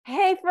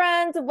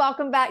friends.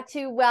 Welcome back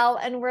to Well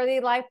and Worthy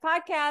Life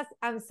podcast.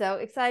 I'm so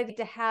excited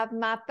to have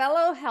my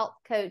fellow health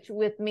coach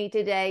with me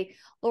today,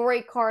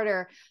 Lori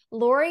Carter.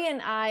 Lori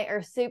and I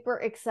are super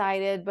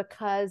excited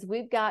because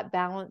we've got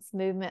Balanced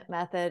Movement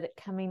Method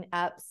coming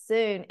up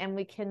soon, and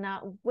we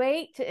cannot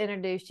wait to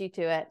introduce you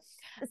to it.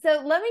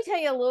 So let me tell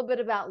you a little bit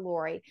about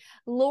Lori.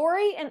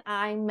 Lori and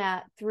I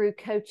met through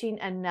coaching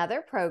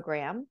another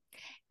program.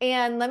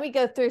 And let me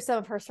go through some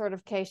of her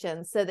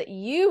certifications so that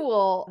you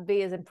will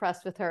be as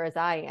impressed with her as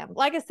I am.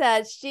 Like I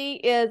said, she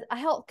is a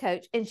health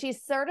coach and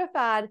she's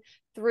certified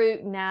through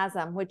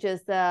NASM, which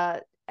is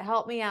the,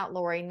 help me out,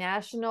 Lori,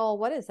 National,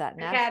 what is that?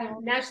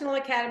 National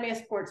Academy of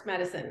Sports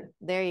Medicine.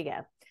 There you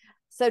go.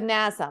 So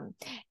NASM,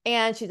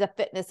 and she's a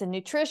fitness and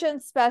nutrition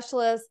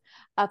specialist,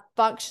 a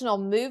functional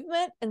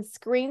movement and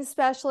screen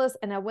specialist,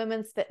 and a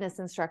women's fitness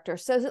instructor.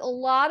 So there's a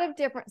lot of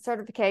different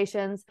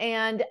certifications.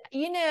 And,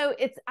 you know,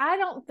 I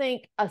don't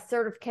think a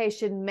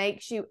certification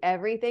makes you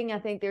everything. I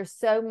think there's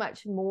so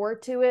much more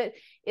to it.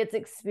 It's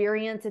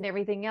experience and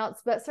everything else,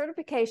 but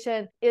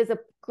certification is a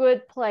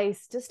good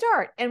place to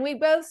start. And we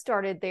both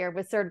started there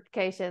with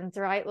certifications,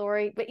 right,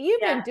 Lori? But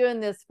you've been doing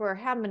this for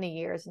how many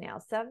years now?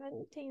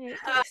 17,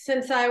 18?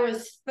 Since I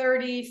was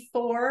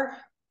 34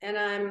 and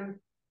I'm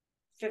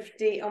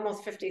 50,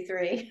 almost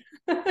 53.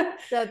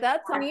 So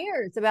that's some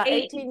years, about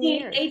 18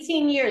 years.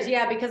 18 years,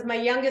 yeah, because my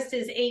youngest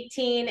is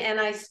 18 and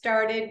I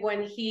started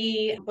when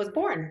he was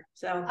born.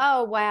 So.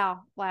 Oh, wow.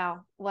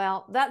 Wow.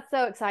 Well, that's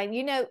so exciting.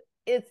 You know,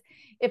 if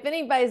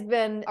anybody's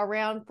been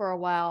around for a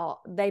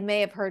while, they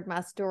may have heard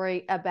my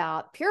story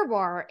about Pure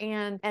Barre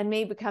and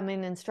me becoming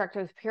an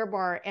instructor with Pure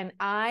Barre. And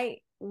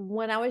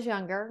when I was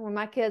younger, when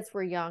my kids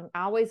were young,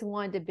 I always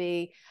wanted to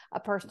be a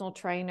personal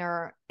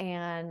trainer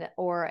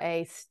or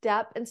a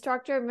step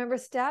instructor. Remember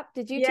step?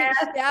 Did you teach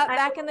step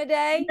back in the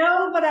day?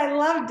 No, but I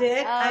loved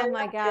it. Oh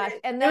my gosh.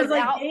 And those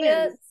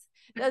outfits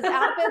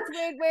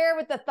we'd wear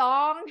with the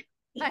thong.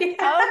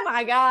 Oh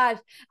my gosh.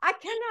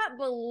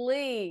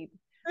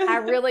 I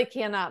really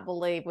cannot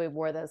believe we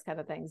wore those kind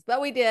of things,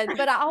 but we did.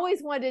 But I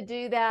always wanted to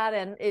do that.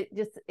 And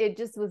it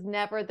just was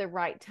never the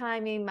right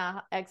timing.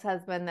 My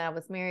ex-husband that I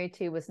was married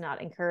to was not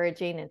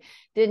encouraging and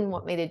didn't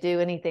want me to do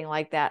anything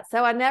like that.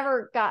 So I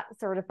never got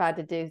certified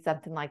to do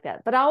something like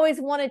that, but I always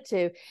wanted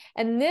to.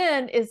 And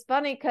then it's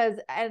funny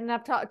and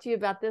I've talked to you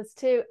about this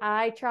too.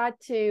 I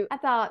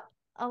thought,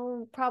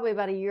 probably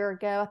about a year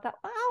ago, I thought,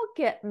 well, I'll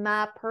get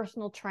my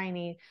personal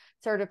training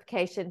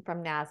certification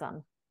from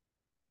NASM.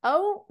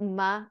 Oh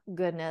my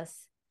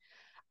goodness.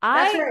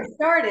 That's where I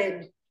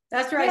started.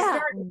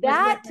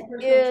 That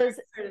is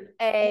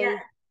a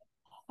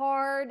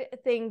hard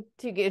thing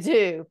to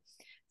do.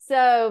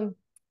 So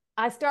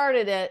I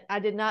started it. I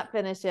did not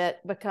finish it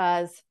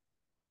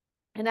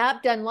and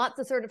I've done lots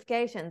of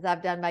certifications.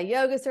 I've done my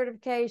yoga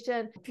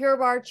certification, Pure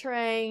Barre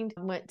trained,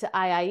 went to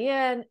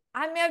IIN.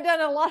 I mean, I've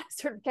done a lot of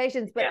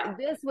certifications, but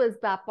this was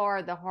by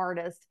far the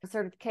hardest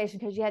certification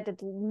because you had to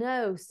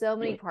know so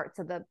many parts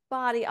of the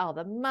body, all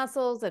the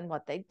muscles and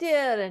what they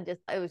did. And it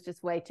was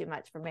just way too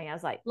much for me. I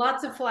was like,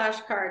 lots of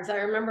flashcards. I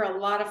remember a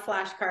lot of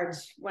flashcards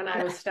when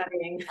I was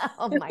studying.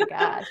 Oh my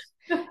gosh.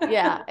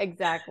 Yeah,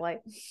 exactly.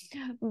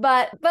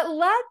 But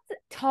let's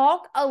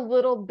talk a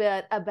little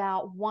bit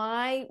about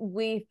why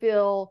we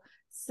feel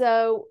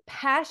so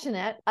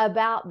passionate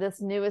about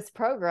this newest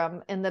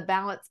program in the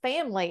Balance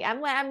family.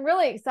 I'm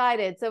really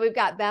excited. So we've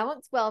got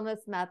Balanced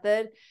Wellness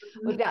Method,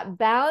 we've got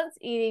Balanced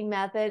Eating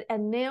Method,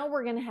 and now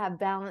we're going to have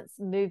Balanced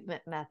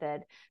Movement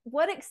Method.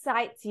 What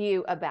excites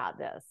you about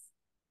this?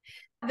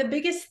 The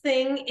biggest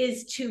thing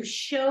is to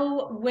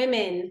show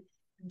women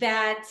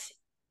that,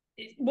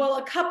 well,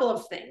 a couple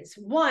of things.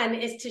 One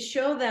is to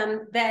show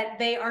them that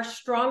they are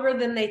stronger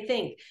than they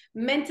think,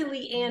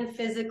 mentally and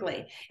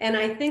physically. And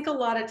I think a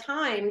lot of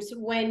times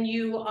when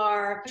you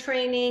are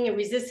training and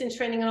resistance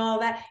training and all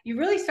that, you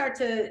really start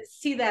to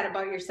see that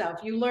about yourself.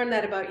 You learn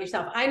that about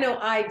yourself. I know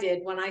I did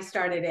when I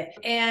started it.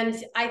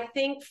 And I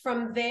think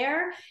from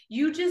there,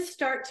 you just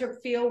start to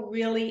feel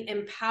really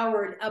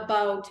empowered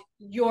about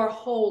your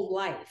whole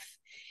life.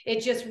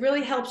 It just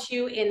really helps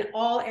you in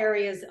all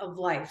areas of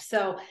life.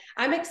 So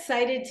I'm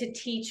excited to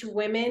teach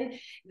women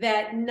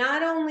that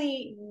not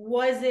only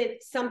was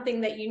it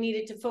something that you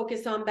needed to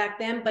focus on back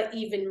then, but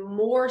even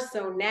more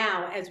so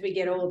now as we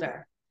get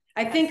older.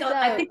 I think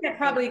that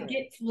probably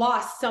gets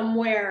lost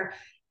somewhere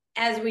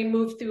as we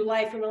move through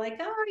life and we're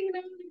like, oh, you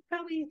know,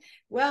 probably,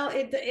 well,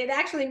 it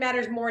actually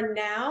matters more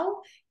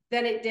now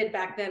than it did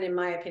back then, in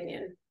my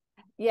opinion.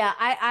 Yeah,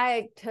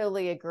 I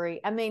totally agree.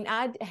 I mean,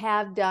 I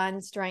have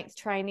done strength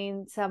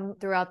training some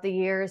throughout the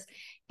years,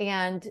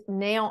 and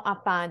now I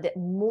find it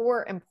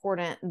more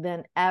important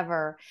than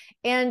ever.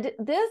 And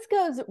this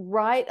goes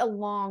right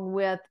along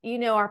with, you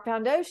know, our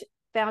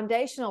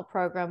foundational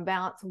program,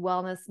 Balanced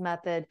Wellness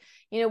Method.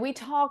 You know, we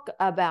talk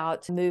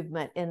about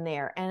movement in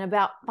there and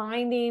about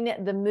finding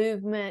the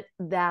movement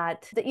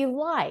that you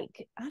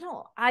like.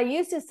 I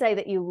used to say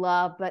that you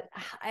love, but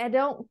I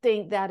don't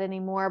think that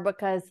anymore,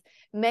 because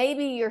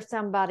maybe you're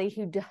somebody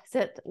who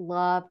doesn't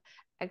love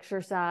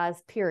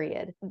exercise,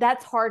 period.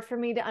 That's hard for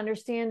me to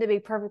understand, to be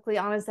perfectly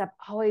honest.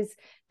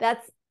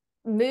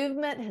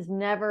 Movement has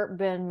never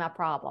been my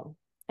problem.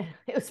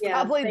 It was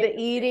probably the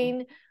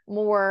eating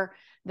more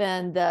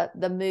than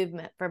the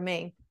movement for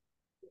me.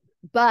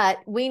 But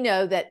we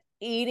know that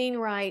eating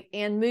right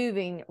and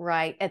moving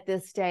right at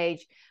this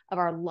stage of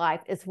our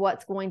life is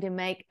what's going to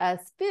make us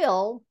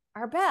feel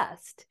our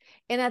best.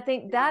 And I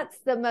think that's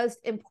the most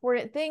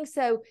important thing.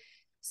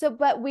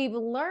 But we've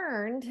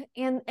learned,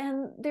 and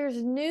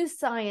there's new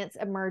science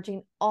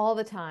emerging all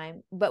the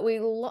time, but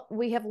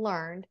we have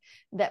learned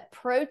that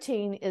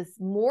protein is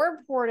more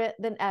important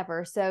than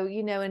ever. So,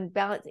 in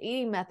balanced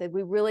eating method,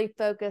 we really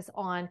focus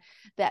on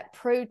that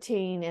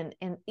protein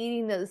and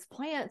eating those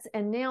plants.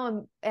 And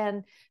now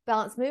in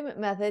balanced movement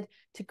method,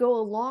 to go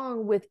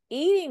along with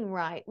eating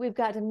right, we've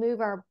got to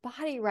move our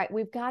body right.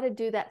 We've got to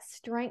do that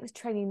strength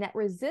training, that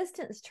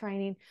resistance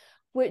training,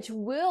 which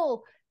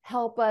will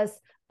help us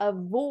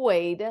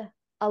avoid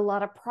a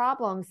lot of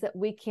problems that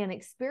we can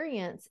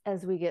experience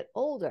as we get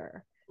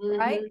older,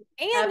 right?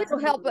 And it'll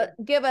help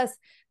give us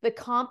the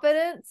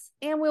confidence,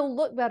 and we'll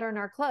look better in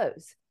our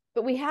clothes.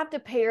 But we have to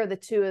pair the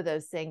two of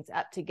those things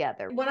up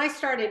together. When I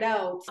started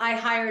out, I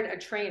hired a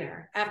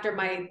trainer after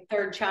my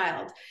third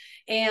child,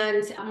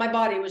 and my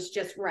body was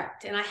just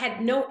wrecked and I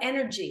had no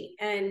energy.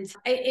 And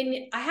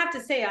I have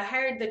to say, I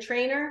hired the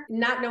trainer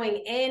not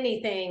knowing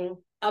anything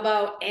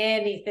about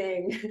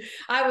anything.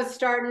 I was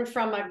starting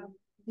from a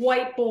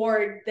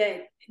whiteboard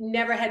that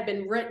never had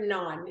been written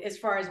on as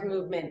far as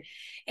movement,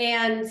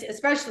 and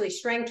especially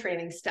strength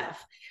training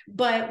stuff.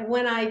 But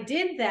when I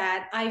did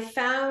that, I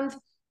found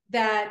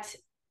that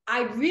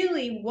I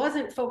really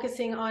wasn't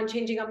focusing on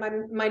changing up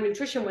my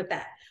nutrition with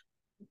that.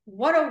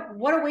 What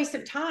a waste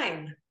of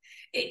time.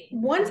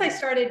 Once I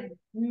started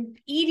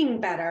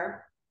eating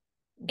better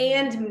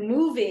and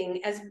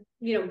moving, as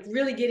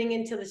really getting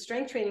into the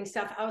strength training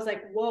stuff, I was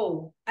like,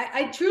 whoa,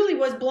 I truly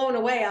was blown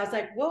away. I was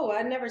like, whoa,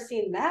 I've never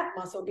seen that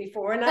muscle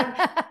before. And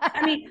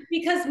I mean,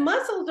 because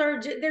muscles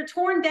they're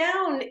torn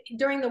down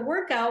during the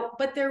workout,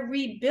 but they're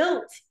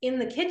rebuilt in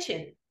the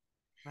kitchen.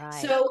 Right.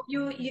 So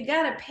you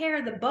got to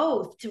pair the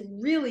both to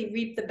really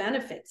reap the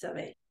benefits of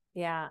it.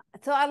 Yeah.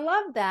 So I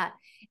love that.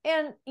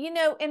 And,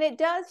 and it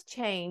does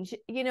change.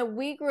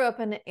 We grew up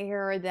in an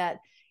era that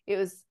it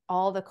was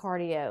all the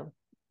cardio.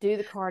 Do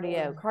the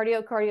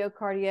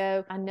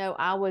cardio. I know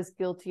I was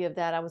guilty of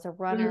that. I was a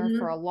runner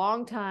for a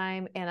long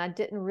time, and I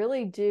didn't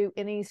really do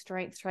any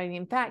strength training.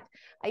 In fact,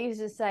 I used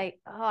to say,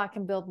 oh, I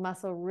can build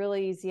muscle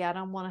really easy. I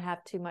don't want to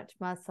have too much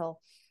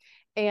muscle.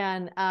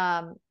 And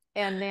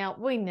now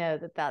we know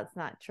that that's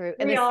not true.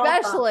 And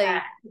especially,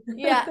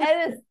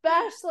 and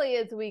especially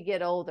as we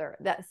get older,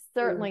 that's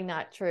certainly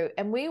not true.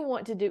 And we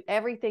want to do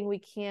everything we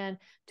can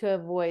to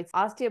avoid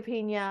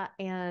osteopenia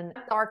and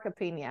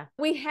sarcopenia.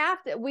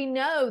 We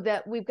know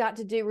that we've got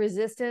to do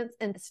resistance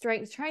and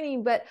strength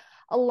training, but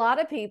a lot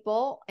of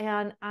people,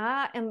 and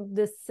I am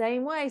the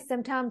same way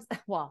sometimes,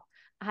 well,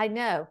 I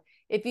know.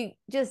 If you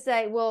just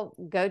say, well,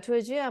 go to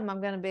a gym,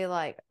 I'm going to be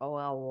like, oh,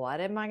 well,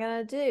 what am I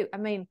going to do? I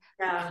mean,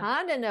 I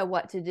kind of know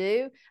what to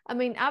do. I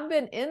mean, I've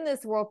been in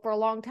this world for a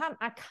long time.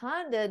 I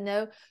kind of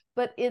know,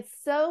 but it's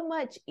so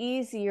much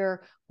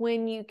easier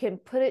when you can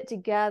put it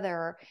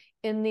together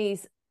in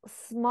these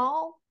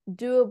small,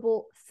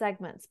 doable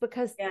segments,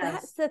 because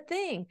that's the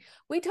thing.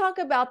 We talk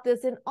about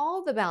this in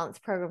all the balance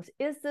programs,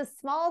 is the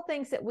small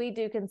things that we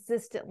do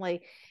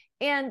consistently.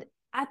 And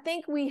I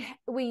think we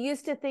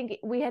used to think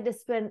we had to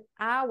spend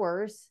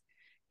hours.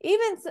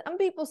 Even some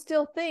people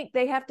still think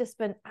they have to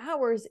spend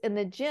hours in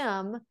the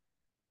gym.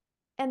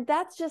 And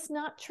that's just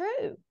not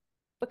true,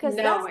 because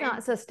that's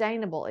not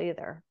sustainable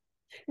either.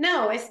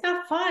 No, it's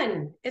not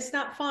fun. It's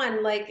not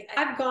fun. Like,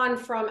 I've gone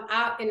from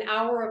an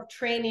hour of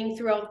training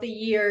throughout the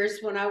years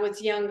when I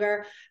was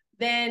younger.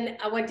 Then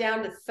I went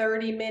down to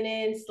 30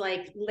 minutes,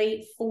 like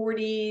late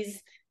 40s,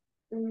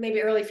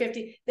 maybe early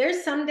 50s.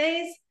 There's some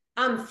days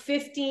I'm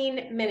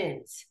 15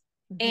 minutes.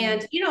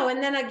 And,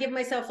 and then I give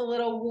myself a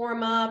little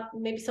warm up,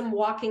 maybe some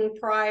walking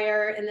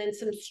prior, and then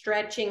some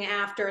stretching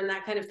after, and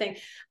that kind of thing.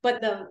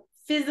 But the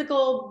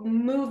physical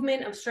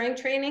movement of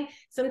strength training,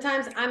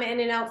 sometimes I'm in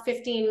and out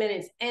 15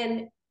 minutes.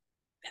 And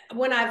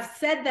when I've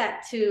said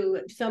that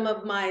to some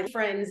of my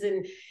friends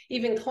and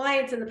even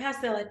clients in the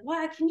past, they're like,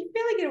 wow, can you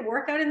really get a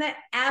workout in that?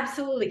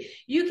 Absolutely.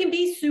 You can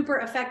be super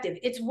effective.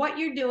 It's what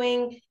you're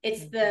doing.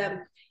 It's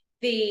the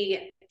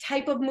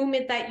type of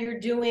movement that you're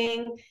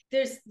doing.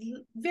 There's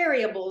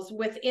variables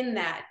within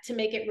that to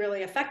make it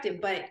really effective,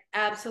 but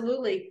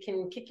absolutely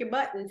can kick your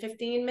butt in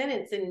 15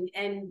 minutes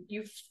and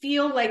you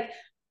feel like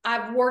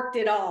I've worked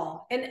it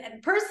all.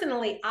 And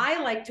personally,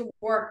 I like to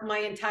work my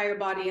entire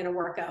body in a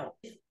workout.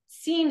 It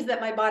seems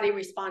that my body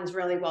responds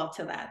really well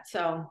to that.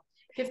 So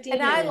 15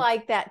 minutes. I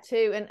like that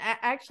too. And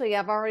actually,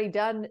 I've already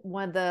done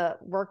one of the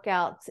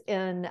workouts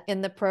in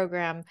the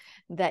program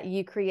that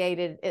you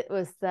created. It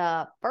was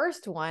the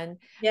first one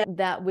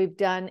that we've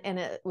done, and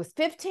it was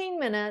 15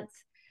 minutes.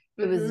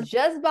 It was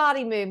just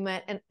body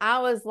movement. And I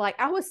was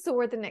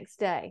sore the next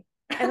day,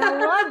 and I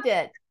loved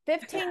it.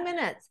 15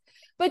 minutes.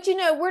 But,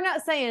 we're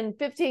not saying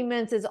 15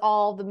 minutes is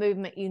all the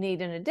movement you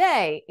need in a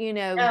day, that's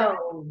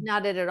No,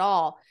 not it at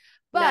all.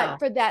 But no.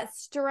 for that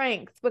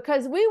strength,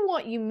 because we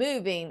want you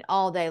moving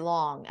all day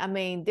long. I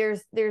mean,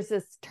 there's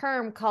this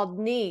term called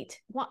NEAT.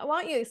 Why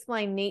don't you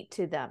explain NEAT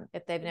to them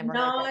if they've never heard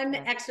that term?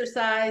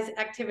 Non-exercise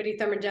activity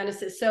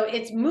thermogenesis. So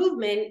it's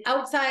movement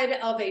outside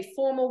of a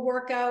formal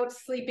workout,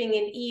 sleeping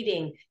and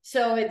eating.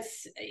 So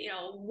it's,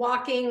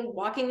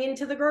 walking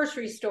into the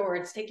grocery store.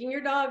 It's taking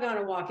your dog on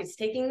a walk. It's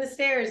taking the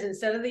stairs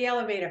instead of the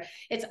elevator.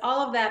 It's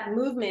all of that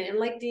movement. And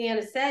like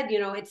Deanna said,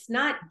 it's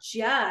not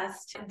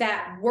just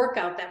that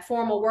workout, that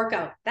formal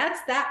workout. That's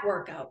that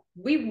workout.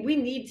 We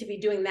need to be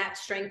doing that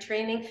strength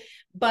training,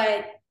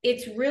 but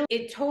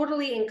it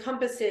totally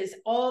encompasses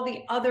all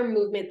the other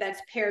movement that's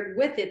paired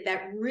with it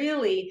that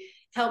really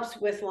helps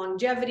with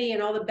longevity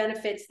and all the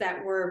benefits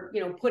that we're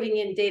putting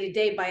in day to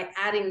day by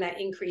adding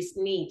that increased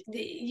need.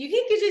 You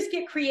can just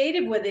get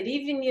creative with it,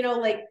 even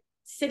like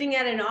sitting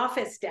at an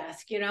office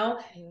desk.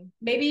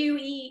 Maybe you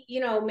eat,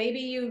 maybe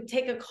you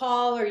take a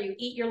call or you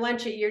eat your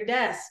lunch at your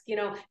desk.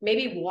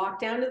 Maybe walk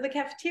down to the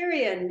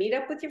cafeteria and meet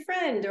up with your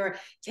friend, or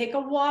take a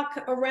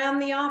walk around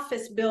the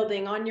office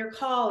building on your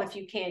call if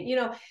you can.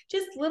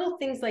 Just little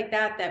things like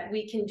that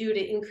we can do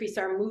to increase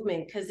our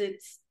movement, because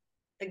it's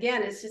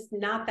just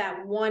not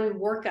that one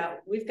workout.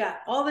 We've got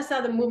all this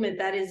other movement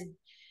that is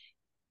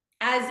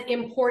as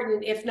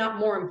important, if not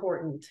more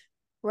important.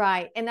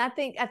 Right. And I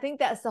think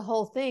that's the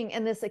whole thing.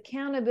 And this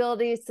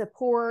accountability,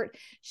 support,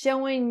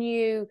 showing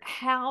you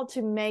how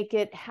to make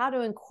it, how to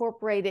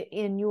incorporate it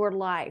in your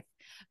life,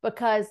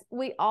 because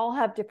we all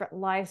have different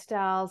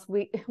lifestyles.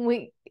 We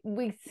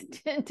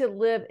tend to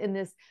live in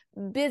this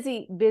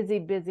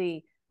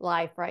busy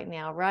life right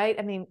now, right?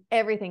 I mean,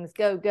 everything's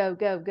go, go,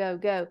 go, go,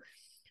 go.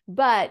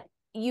 But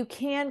you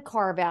can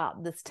carve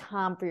out this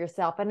time for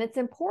yourself, and it's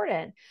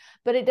important,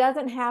 but it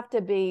doesn't have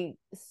to be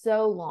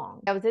so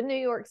long. I was in New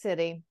York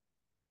City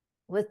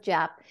with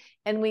Jeff,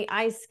 and we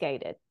ice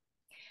skated.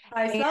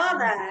 I saw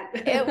that.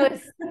 It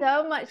was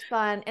so much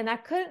fun. And I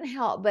couldn't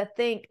help but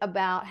think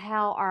about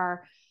how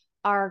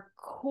our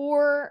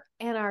core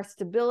and our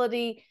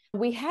stability,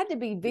 we had to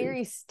be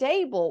very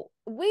stable.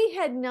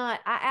 I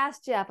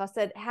asked Jeff, I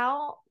said,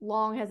 how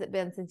long has it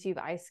been since you've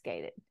ice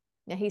skated?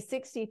 Now he's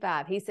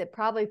 65. He said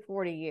probably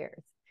 40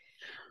 years.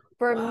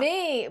 For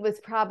me, it was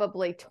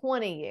probably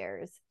 20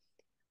 years.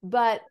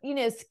 But,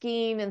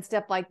 skiing and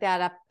stuff like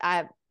that,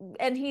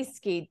 and he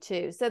skied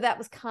too. So that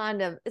was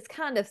it's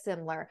kind of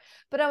similar.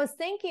 But I was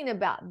thinking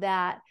about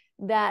that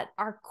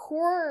our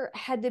core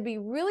had to be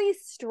really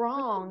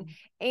strong,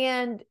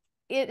 and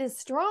it is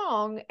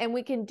strong, and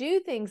we can do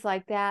things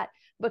like that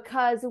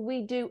because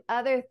we do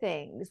other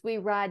things. We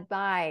ride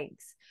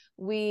bikes,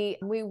 we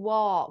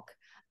walk.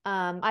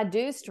 I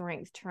do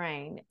strength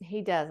train.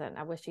 He doesn't.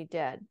 I wish he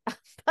did.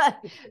 but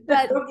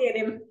Go get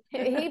him.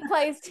 He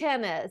plays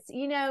tennis.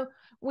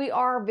 We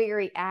are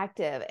very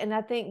active. And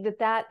I think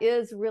that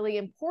is really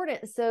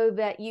important, so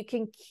that you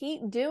can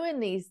keep doing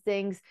these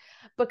things.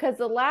 Because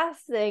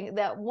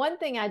one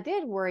thing I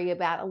did worry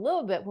about a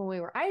little bit when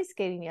we were ice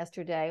skating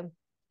yesterday,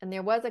 and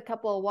there was a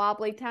couple of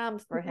wobbly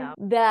times for him,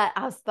 that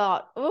I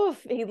thought,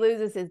 oof, he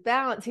loses his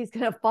balance, he's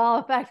going to fall.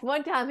 In fact,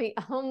 one time he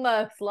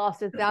almost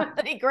lost his balance,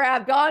 but he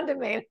grabbed onto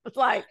me. It was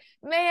like,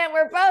 man,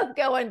 we're both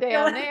going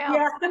down now.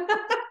 Yeah.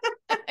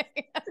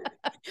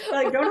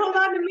 Like, don't hold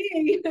on to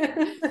me.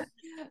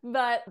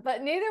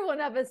 But neither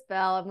one of us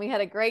fell, and we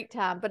had a great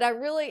time. But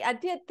I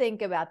did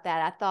think about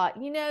that. I thought,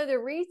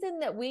 the reason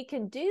that we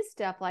can do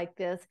stuff like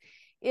this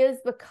is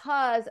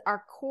because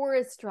our core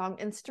is strong,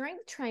 and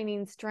strength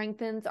training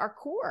strengthens our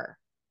core.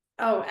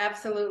 Oh,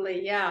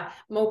 absolutely. Yeah.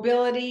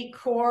 Mobility,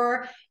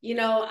 core,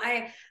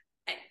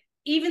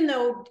 even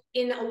though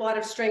in a lot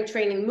of strength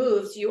training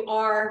moves, you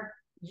are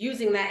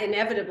using that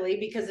inevitably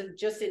because of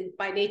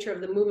by nature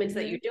of the movements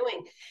that you're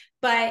doing.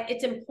 But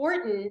it's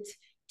important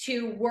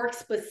to work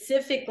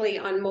specifically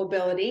on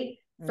mobility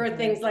for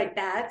things like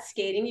that.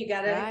 Skating, you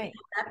got to have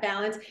that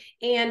balance,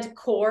 and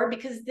core,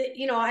 because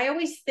I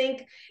always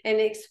think and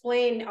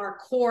explain our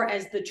core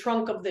as the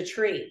trunk of the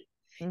tree.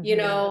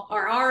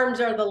 Our arms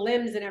are the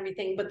limbs and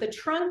everything, but the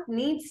trunk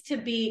needs to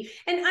be,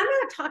 and I'm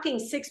not talking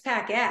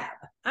six-pack ab.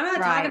 I'm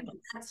not talking about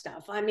that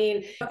stuff. I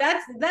mean,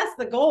 that's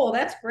the goal.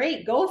 That's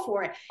great. Go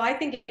for it. I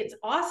think it's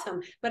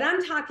awesome. But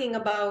I'm talking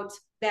about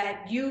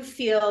that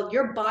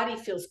your body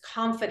feels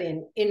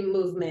confident in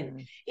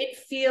movement. It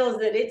feels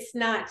that it's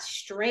not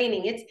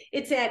straining.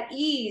 It's at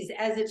ease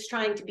as it's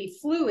trying to be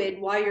fluid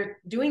while you're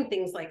doing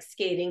things like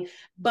skating,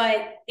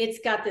 but it's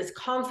got this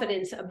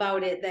confidence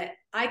about it that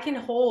I can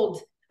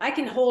hold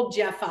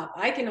Jeff up.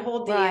 I can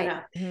hold Deanna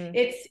up.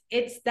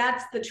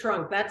 That's the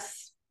trunk.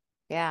 That's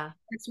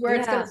where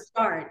it's going to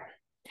start.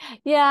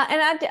 Yeah.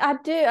 And I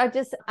do.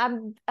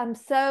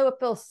 I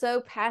feel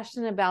so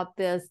passionate about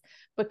this,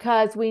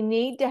 because we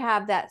need to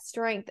have that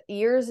strength.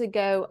 Years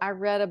ago, I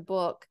read a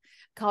book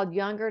called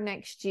Younger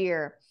Next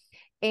Year.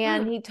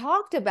 And he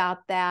talked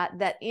about that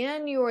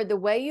in the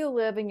way you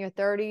live in your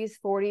 30s,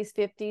 40s,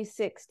 50s,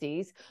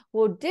 60s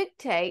will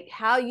dictate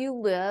how you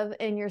live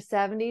in your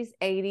 70s,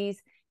 80s,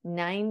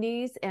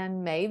 90s,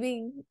 and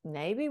maybe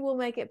we'll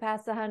make it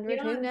past 100.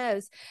 Yeah. Who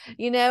knows?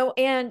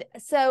 And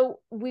so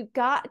we've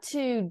got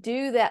to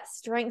do that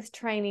strength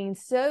training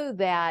so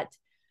that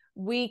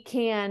we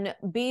can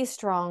be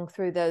strong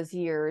through those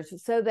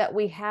years, so that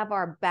we have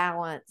our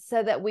balance,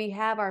 so that we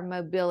have our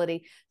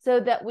mobility, so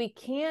that we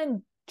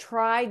can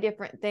try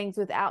different things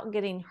without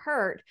getting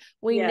hurt.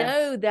 We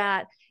know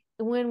that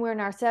when we're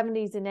in our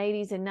 70s and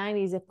 80s and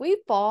 90s, if we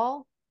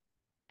fall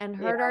and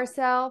hurt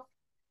ourselves,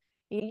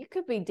 you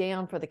could be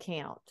down for the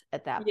count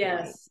at that point,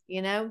 Yes.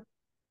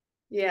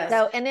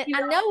 So, and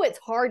I know it's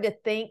hard to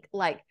think,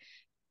 like,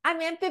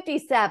 I'm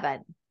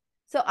 57.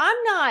 So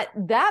I'm not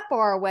that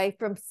far away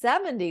from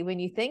 70 when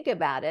you think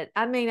about it.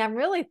 I mean, I'm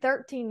really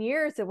 13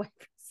 years away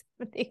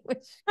from 70,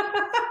 which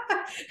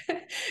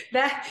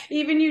that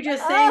even you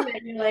just saying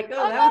that, you're like,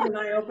 oh, that was an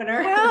eye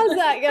opener. How's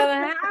that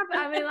gonna happen?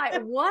 I mean,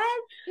 like,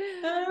 what?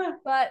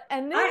 But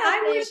and then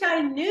I wish I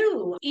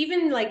knew.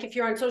 Even like if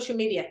you're on social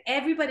media,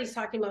 everybody's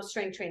talking about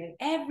strength training.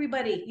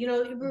 Everybody,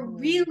 we're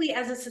really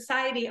as a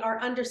society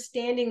are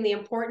understanding the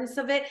importance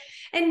of it.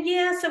 And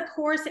yes, of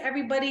course,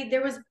 everybody,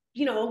 there was,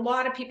 a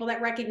lot of people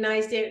that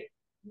recognized it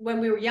when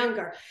we were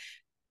younger.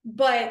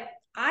 But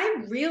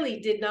I really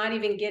did not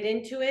even get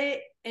into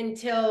it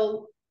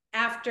until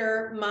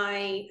after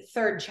my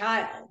third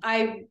child.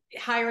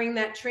 Hiring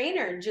that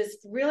trainer, just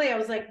really, I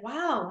was like,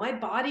 wow, my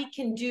body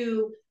can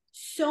do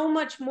so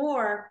much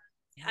more.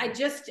 I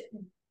just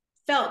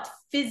felt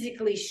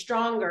physically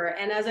stronger.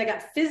 And as I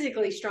got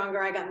physically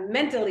stronger, I got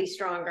mentally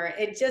stronger.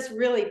 It just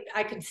really,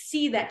 I could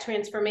see that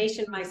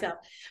transformation myself.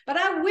 But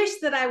I wish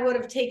that I would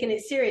have taken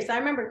it serious. I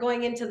remember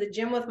going into the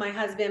gym with my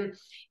husband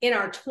in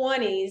our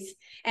 20s,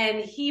 and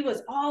he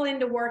was all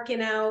into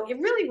working out. It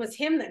really was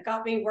him that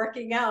got me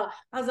working out.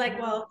 I was like,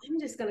 well,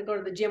 I'm just going to go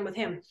to the gym with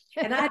him.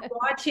 And I'd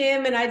watch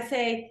him and I'd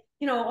say,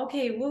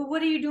 okay, well,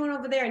 what are you doing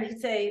over there? And he'd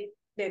say,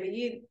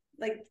 baby,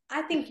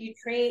 I think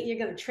you're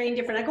going to train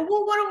different. I go,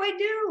 well, what do I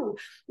do?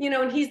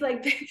 And he's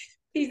like,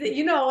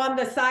 on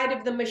the side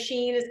of the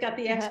machine, it's got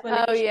the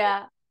explanation. Oh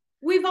yeah.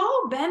 We've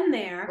all been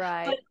there.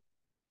 Right. But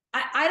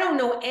I don't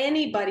know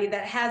anybody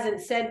that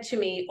hasn't said to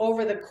me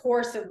over the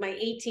course of my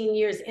 18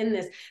 years in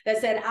this, that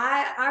said,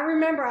 I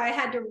remember I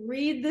had to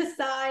read the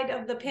side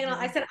of the panel.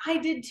 I said, I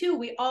did too.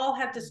 We all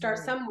have to start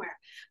somewhere.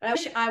 But I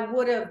wish I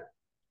would have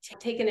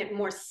taken it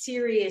more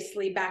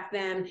seriously back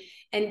then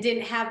and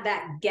didn't have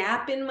that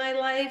gap in my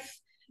life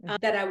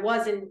that I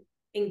wasn't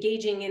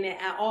engaging in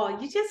it at all.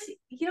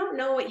 You don't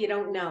know what you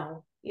don't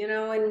know,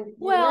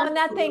 and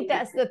I think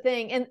that's the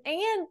thing. And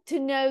to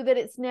know that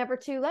it's never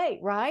too late,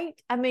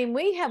 right? I mean,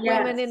 we have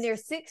women in their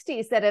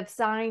 60s that have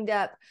signed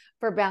up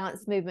for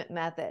Balanced Movement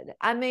Method.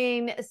 I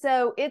mean,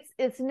 so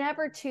it's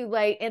never too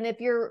late. And if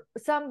you're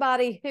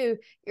somebody who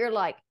you're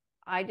like,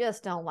 I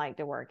just don't like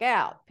to work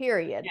out,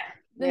 period.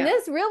 Then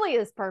this really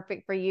is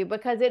perfect for you,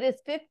 because it is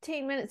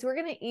 15 minutes. We're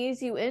going to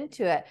ease you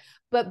into it.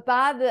 But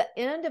by the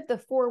end of the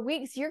 4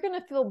 weeks, you're going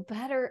to feel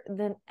better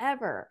than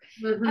ever.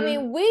 I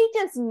mean, we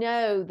just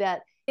know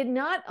that it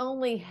not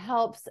only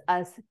helps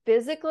us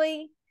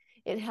physically,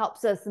 it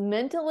helps us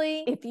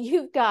mentally. If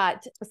you've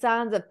got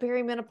signs of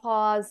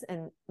perimenopause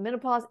and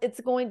menopause,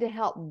 it's going to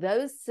help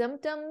those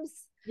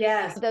symptoms.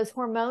 Yes. Those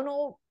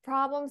hormonal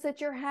problems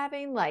that you're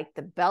having, like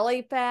the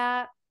belly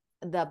fat,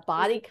 the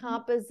body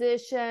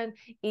composition,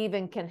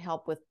 even can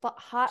help with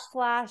hot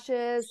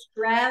flashes,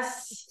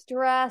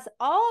 stress,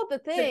 all the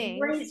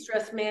things. It's great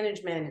stress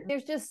management.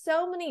 There's just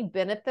so many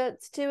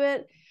benefits to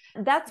it.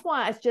 That's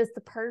why it's just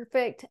the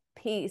perfect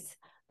piece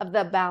of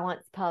the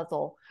balance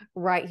puzzle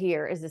right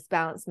here, is this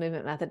Balanced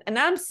Movement Method. And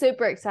I'm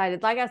super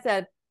excited. Like I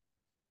said,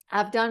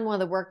 I've done one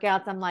of the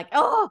workouts. I'm like,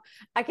 oh,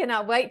 I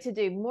cannot wait to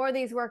do more of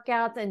these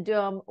workouts and do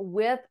them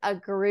with a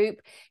group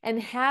and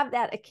have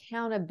that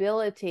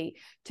accountability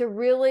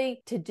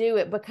to do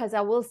it. Because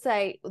I will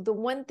say, the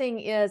one thing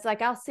is,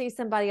 like, I'll see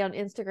somebody on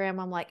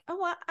Instagram. I'm like,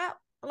 oh,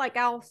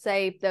 I'll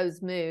save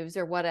those moves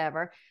or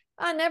whatever.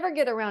 I never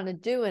get around to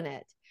doing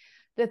it.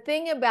 The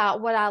thing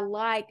about what I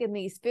like in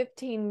these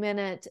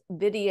 15-minute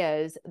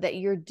videos that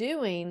you're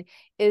doing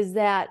is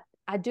that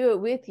I do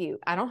it with you.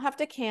 I don't have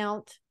to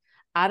count.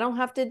 I don't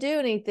have to do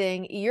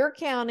anything. You're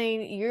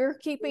counting, you're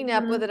keeping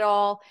up with it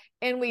all,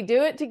 and we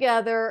do it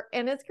together,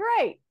 and it's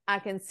great. I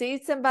can see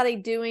somebody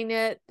doing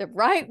it the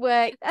right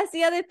way. That's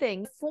the other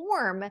thing.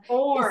 Form. Is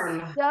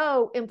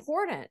so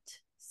important.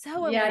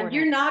 So important. Yeah,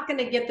 you're not going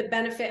to get the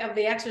benefit of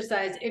the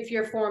exercise if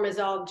your form is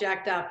all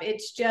jacked up.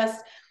 It's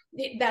just,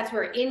 that's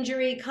where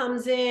injury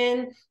comes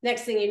in.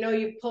 Next thing you know,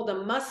 you've pulled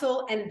a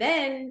muscle, and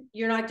then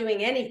you're not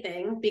doing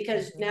anything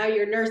because now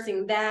you're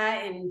nursing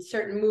that and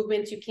certain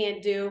movements you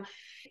can't do.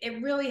 It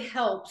really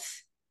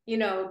helps,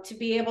 to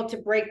be able to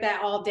break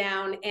that all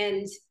down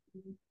and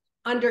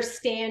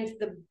understand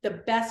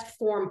the best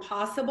form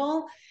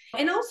possible.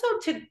 And also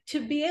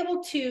to be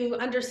able to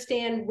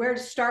understand where to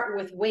start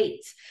with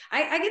weights.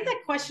 I get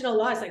that question a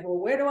lot. It's like, well,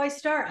 where do I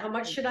start? How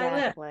much should I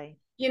lift?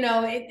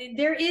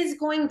 there is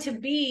going to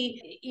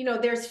be,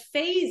 there's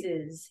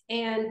phases,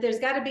 and there's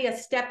got to be a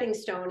stepping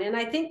stone. And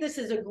I think this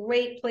is a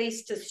great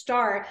place to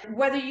start,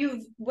 whether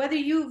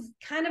you've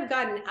kind of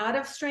gotten out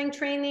of strength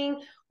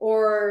training,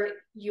 or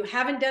you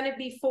haven't done it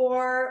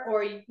before,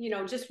 or,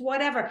 just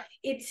whatever.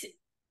 It's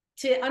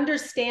to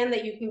understand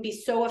that you can be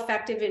so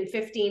effective in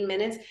 15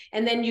 minutes,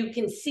 and then you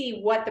can see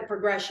what the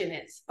progression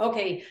is.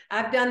 Okay,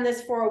 I've done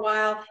this for a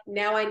while.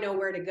 Now I know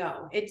where to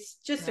go. It's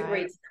just a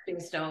great stepping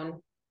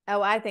stone.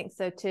 Oh, I think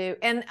so too.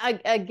 And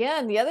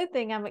again, the other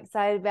thing I'm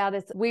excited about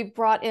is we've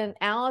brought in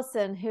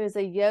Allison, who is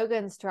a yoga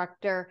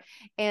instructor,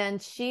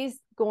 and she's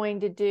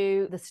going to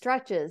do the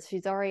stretches.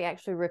 She's already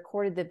actually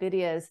recorded the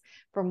videos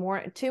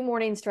for 2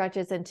 morning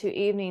stretches and 2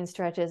 evening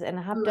stretches. And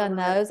I've done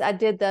those. I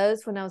did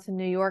those when I was in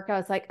New York. I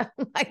was like,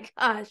 oh my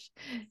gosh,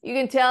 you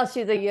can tell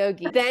she's a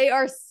yogi. They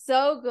are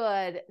so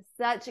good.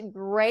 Such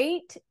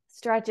great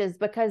stretches,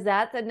 because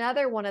that's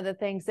another one of the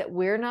things that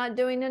we're not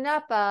doing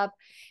enough of.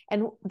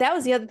 And that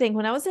was the other thing.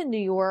 When I was in New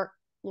York,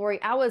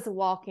 Lori, I was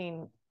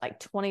walking like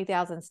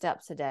 20,000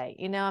 steps a day.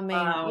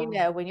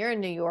 Wow. When you're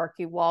in New York,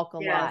 you walk a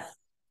lot.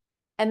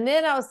 And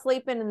then I was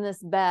sleeping in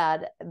this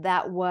bed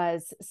that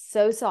was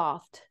so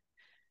soft.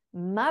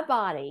 My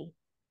body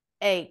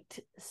ached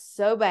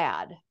so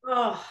bad.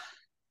 Oh.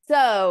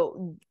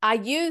 So I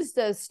use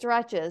those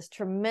stretches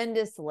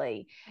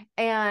tremendously.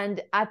 And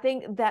I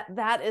think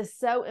that is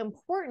so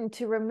important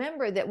to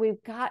remember, that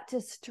we've got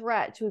to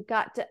stretch. We've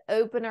got to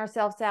open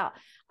ourselves out.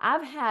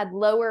 I've had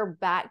lower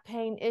back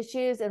pain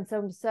issues, and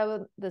some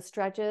of the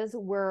stretches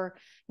were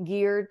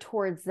geared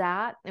towards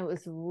that. It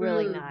was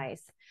really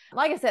nice.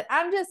 Like I said,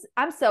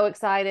 I'm so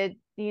excited,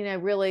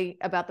 really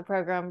about the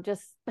program,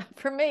 just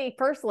for me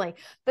personally.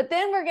 But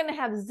then we're going to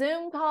have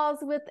Zoom calls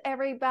with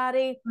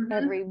everybody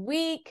every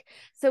week,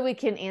 so we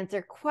can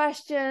answer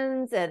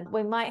questions, and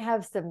we might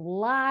have some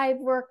live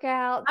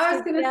workouts. I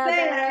was going to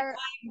say,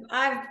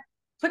 I've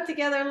put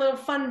together a little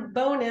fun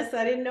bonus.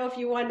 I didn't know if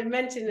you wanted to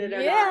mention it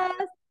or not.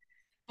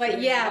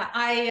 But yeah,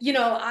 I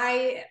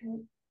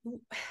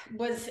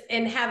was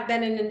and have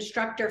been an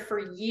instructor for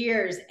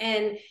years,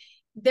 and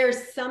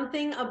there's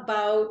something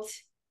about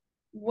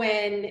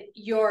when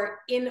you're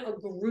in a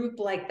group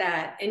like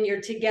that and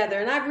you're together.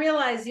 And I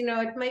realize,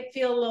 it might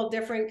feel a little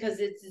different because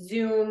it's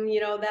Zoom,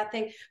 that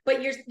thing,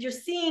 but you're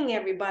seeing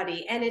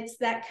everybody, and it's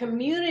that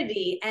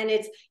community, and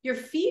you're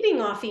feeding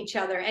off each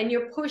other, and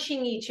you're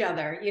pushing each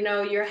other,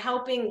 you're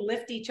helping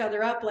lift each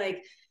other up,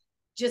 like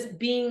just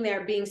being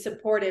there, being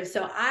supportive.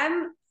 So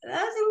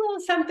that's a little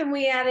something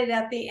we added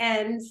at the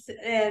end.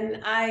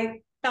 And I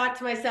thought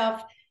to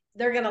myself,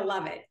 they're going to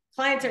love it.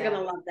 Clients are going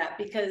to love that,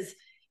 because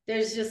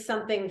there's just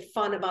something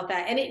fun about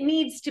that. And it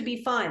needs to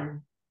be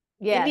fun.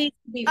 Yeah. It needs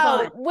to be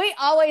fun. Oh, we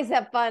always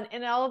have fun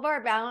in all of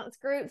our balance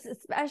groups,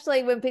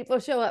 especially when people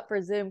show up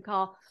for Zoom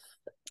call.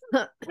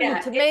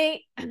 To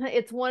me,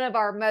 it's one of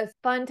our most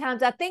fun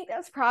times. I think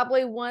that's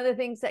probably one of the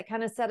things that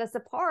kind of set us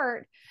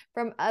apart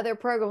from other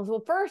programs.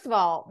 Well, first of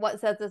all,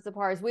 what sets us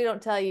apart is we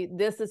don't tell you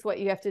this is what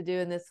you have to do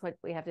and this is what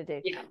we have to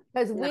do.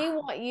 Because we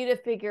want you to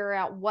figure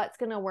out what's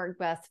going to work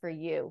best for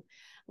you.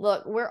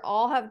 Look, we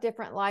all have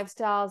different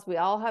lifestyles. We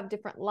all have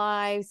different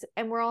lives,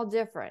 and we're all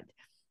different.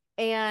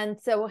 And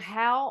so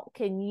how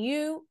can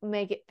you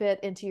make it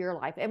fit into your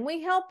life? And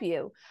we help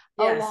you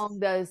along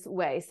those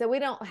ways. So we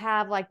don't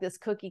have like this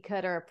cookie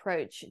cutter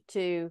approach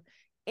to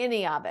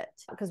any of it,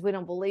 because we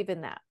don't believe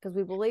in that, because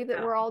we believe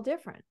that we're all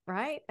different,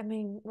 right? I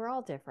mean, we're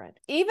all different.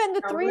 Even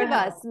the three of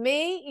us,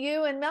 me,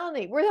 you, and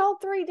Melanie, we're all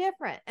three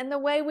different. And the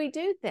way we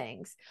do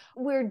things,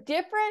 we're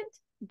different,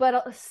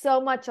 but so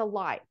much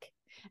alike.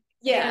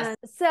 Yes.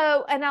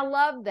 And I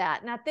love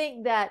that. And I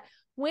think that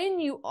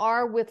when you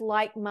are with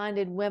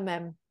like-minded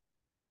women,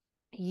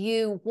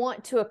 you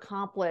want to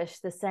accomplish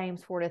the same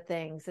sort of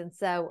things. And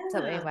so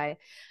anyway,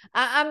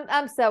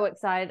 I'm so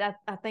excited.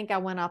 I think I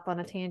went off on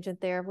a tangent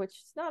there, which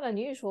is not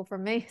unusual for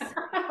me. So,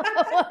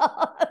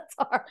 well,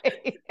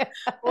 sorry.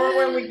 Or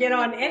when we get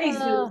on any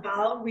Zoom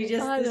call, this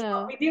is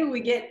what we do. We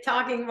get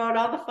talking about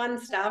all the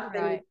fun stuff.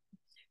 Right.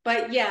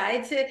 But yeah,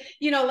 it's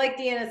like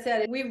Deanna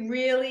said, we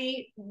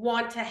really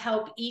want to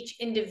help each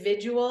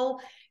individual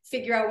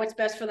figure out what's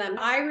best for them.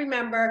 I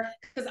remember,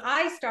 because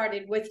I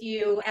started with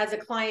you as a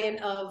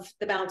client of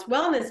the Balanced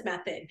Wellness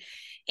Method,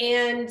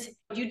 and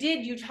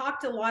you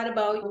talked a lot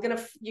about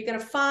you're gonna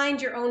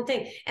find your own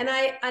thing. And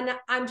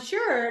I'm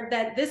sure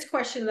that this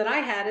question that I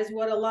had is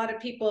what a lot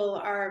of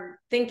people are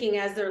thinking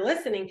as they're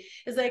listening,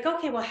 is like,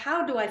 okay, well,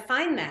 how do I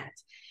find that?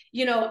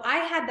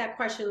 I had that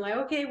question, like,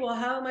 okay, well,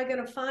 how am I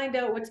going to find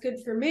out what's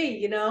good for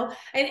me?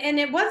 And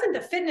it wasn't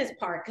the fitness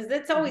part, because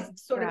that's always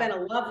sort of been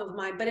a love of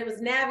mine, but it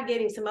was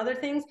navigating some other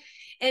things,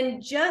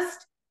 and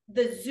just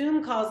the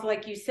Zoom calls,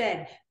 like you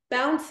said,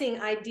 bouncing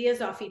ideas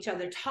off each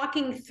other,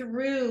 talking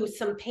through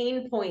some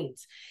pain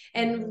points,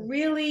 and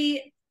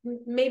really,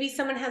 maybe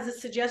someone has a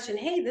suggestion,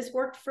 hey, this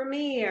worked for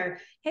me, or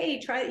hey,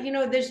 try,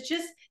 there's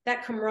just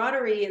that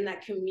camaraderie and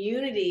that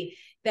community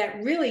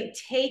that really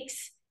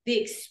takes the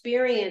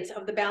experience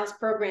of the balanced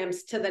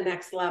programs to the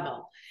next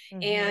level.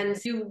 And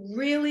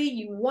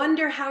you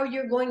wonder how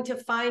you're going to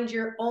find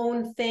your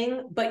own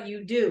thing, but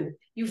you do.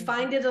 You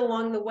find it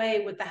along the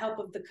way with the help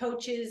of the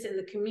coaches and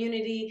the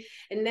community.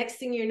 And next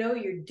thing you know,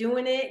 you're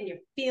doing it and you're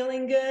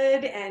feeling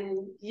good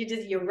and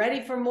you're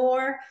ready for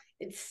more.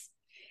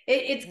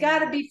 It's got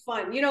to be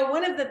fun. You know,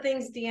 one of the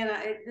things, Deanna,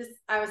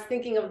 I was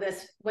thinking of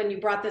this when you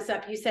brought this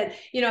up. You said,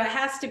 you know, it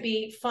has to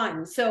be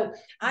fun. So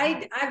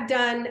I've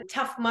done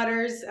Tough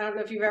Mudders. I don't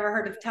know if you've ever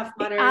heard of Tough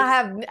Mudders. I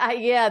have.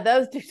 Yeah,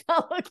 those do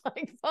not look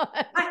like fun.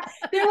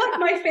 They're like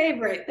my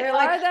favorite. They're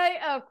like, are they?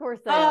 Oh, of course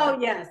they are. Oh,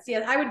 yes.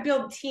 I would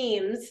build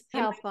teams in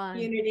How my fun.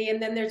 community. And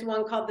then there's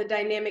one called the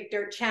Dynamic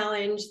Dirt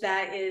Challenge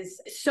that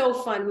is so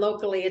fun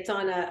locally. It's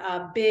on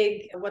a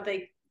big, what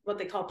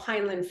they call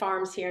Pineland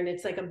Farms here. And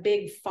it's like a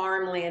big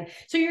farmland.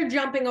 So you're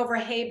jumping over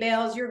hay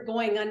bales, you're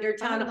going under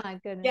tunnel. Oh my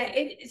goodness. Yeah,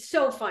 it's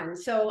so fun.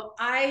 So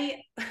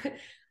I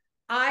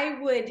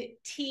would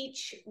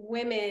teach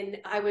women,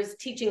 I was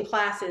teaching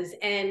classes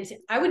and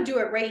I would do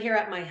it right here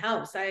at my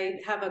house. I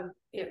have a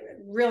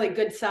really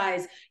good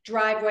size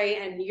driveway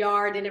and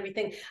yard and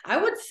everything. I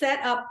would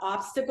set up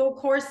obstacle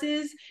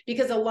courses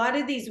because a lot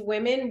of these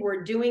women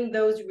were doing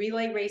those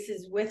relay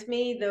races with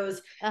me,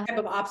 those type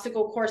of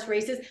obstacle course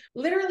races.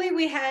 Literally,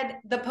 we had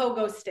the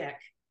pogo stick.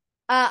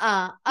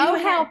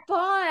 How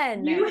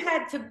fun. You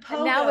had to pogo.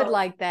 And I would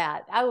like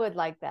that. I would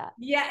like that.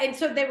 Yeah. And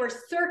so they were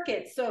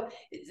circuits. So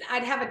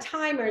I'd have a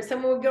timer.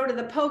 Someone would go to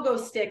the pogo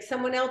stick.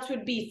 Someone else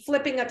would be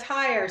flipping a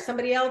tire.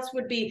 Somebody else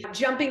would be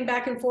jumping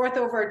back and forth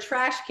over a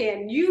trash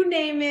can. You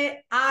name it.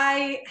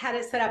 I had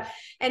it set up.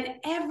 And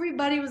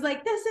everybody was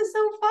like, this is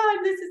so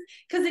fun. This is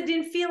because it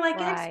didn't feel like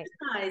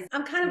exercise.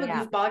 I'm kind of a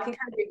goofball. I can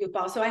kind of be a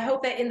goofball. So I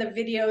hope that in the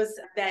videos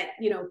that,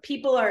 you know,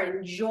 people are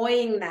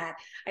enjoying that.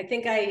 I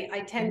think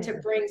I tend to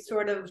bring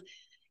sort of,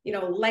 you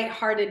know,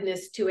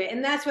 lightheartedness to it.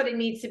 And that's what it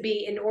needs to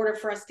be in order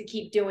for us to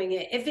keep doing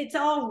it. If it's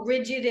all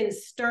rigid and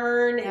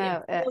stern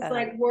and it feels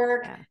like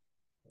work,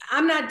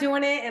 I'm not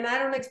doing it and I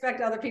don't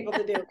expect other people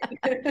to do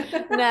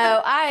it.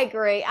 No, I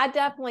agree. I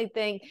definitely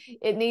think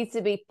it needs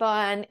to be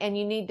fun and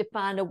you need to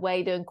find a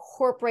way to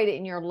incorporate it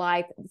in your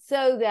life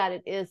so that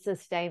it is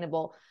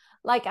sustainable.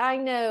 Like I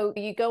know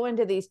you go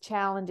into these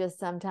challenges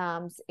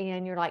sometimes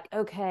and you're like,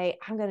 okay,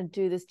 I'm going to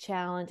do this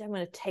challenge. I'm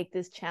going to take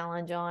this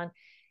challenge on.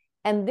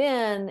 And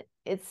then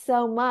it's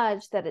so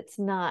much that it's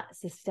not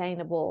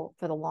sustainable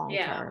for the long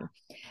term.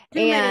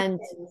 And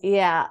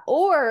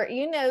or,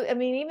 you know, I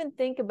mean, even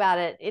think about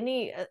it,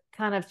 any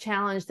kind of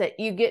challenge that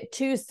you get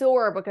too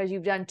sore because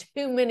you've done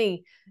too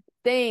many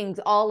things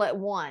all at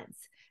once.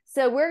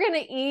 So we're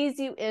going to ease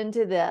you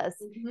into this.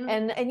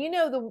 And, you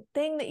know, the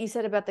thing that you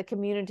said about the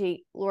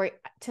community, Lori,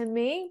 to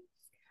me,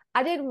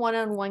 I did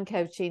one-on-one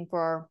coaching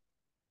for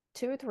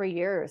 2 or 3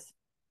 years.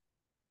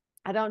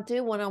 I don't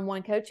do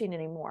one-on-one coaching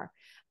anymore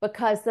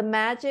because the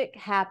magic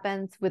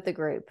happens with the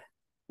group.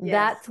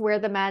 That's where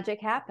the magic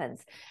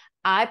happens.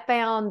 I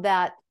found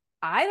that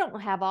I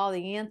don't have all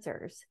the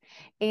answers.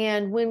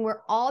 And when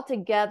we're all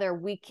together,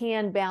 we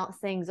can bounce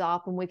things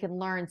off and we can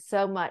learn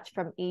so much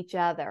from each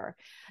other.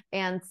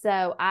 And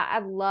so I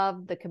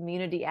love the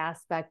community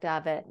aspect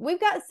of it. We've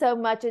got so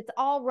much. It's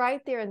all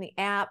right there in the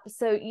app.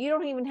 So you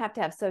don't even have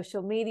to have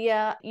social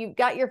media. You've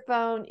got your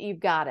phone, you've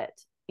got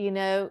it. You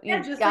know,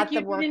 you've just got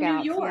like the workouts. In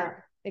New York.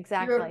 Yeah,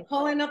 exactly. You're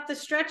pulling up the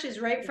stretches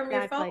right from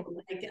your phone.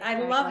 I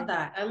love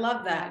that. I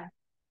love that.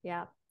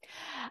 Yeah.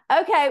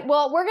 Okay.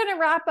 Well, we're going to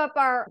wrap up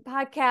our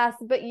podcast,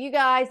 but you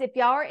guys, if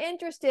y'all are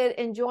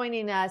interested in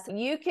joining us,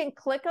 you can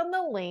click on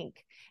the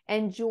link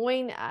and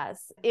join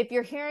us. If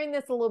you're hearing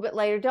this a little bit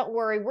later, don't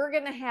worry. We're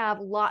going to have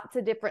lots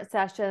of different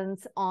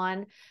sessions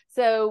on.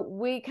 So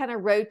we kind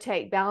of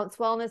rotate balanced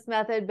wellness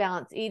method,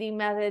 balanced eating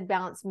method,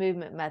 balanced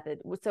movement method.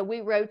 So we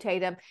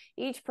rotate them.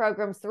 Each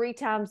program's 3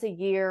 times a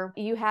year.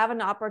 You have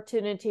an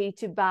opportunity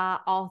to buy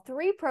all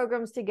 3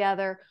 programs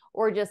together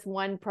or just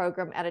one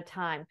program at a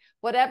time.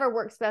 Whatever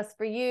works best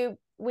for you.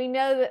 We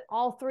know that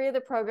all 3 of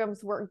the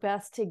programs work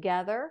best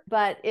together,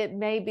 but it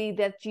may be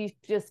that you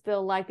just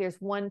feel like there's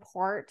one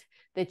part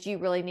that you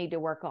really need to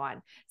work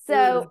on.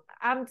 So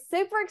I'm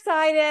super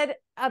excited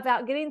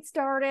about getting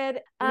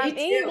started.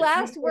 Any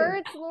last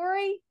words,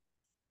 Lori?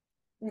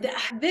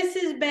 This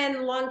has been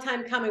a long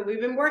time coming. We've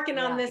been working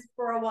on this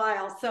for a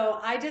while. So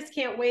I just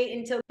can't wait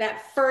until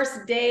that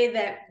first day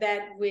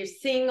that we're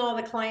seeing all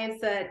the clients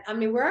that, I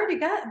mean, we already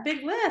got a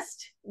big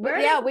list. We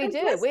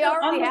do. We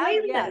already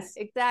have. Yes,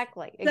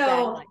 exactly.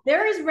 So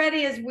they're as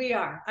ready as we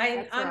are.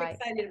 I'm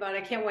excited about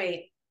it. I can't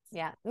wait.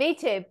 Yeah, me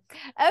too.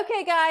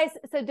 Okay, guys.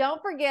 So don't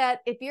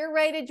forget, if you're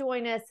ready to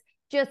join us,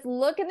 just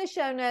look in the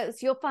show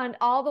notes. You'll find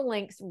all the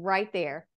links right there.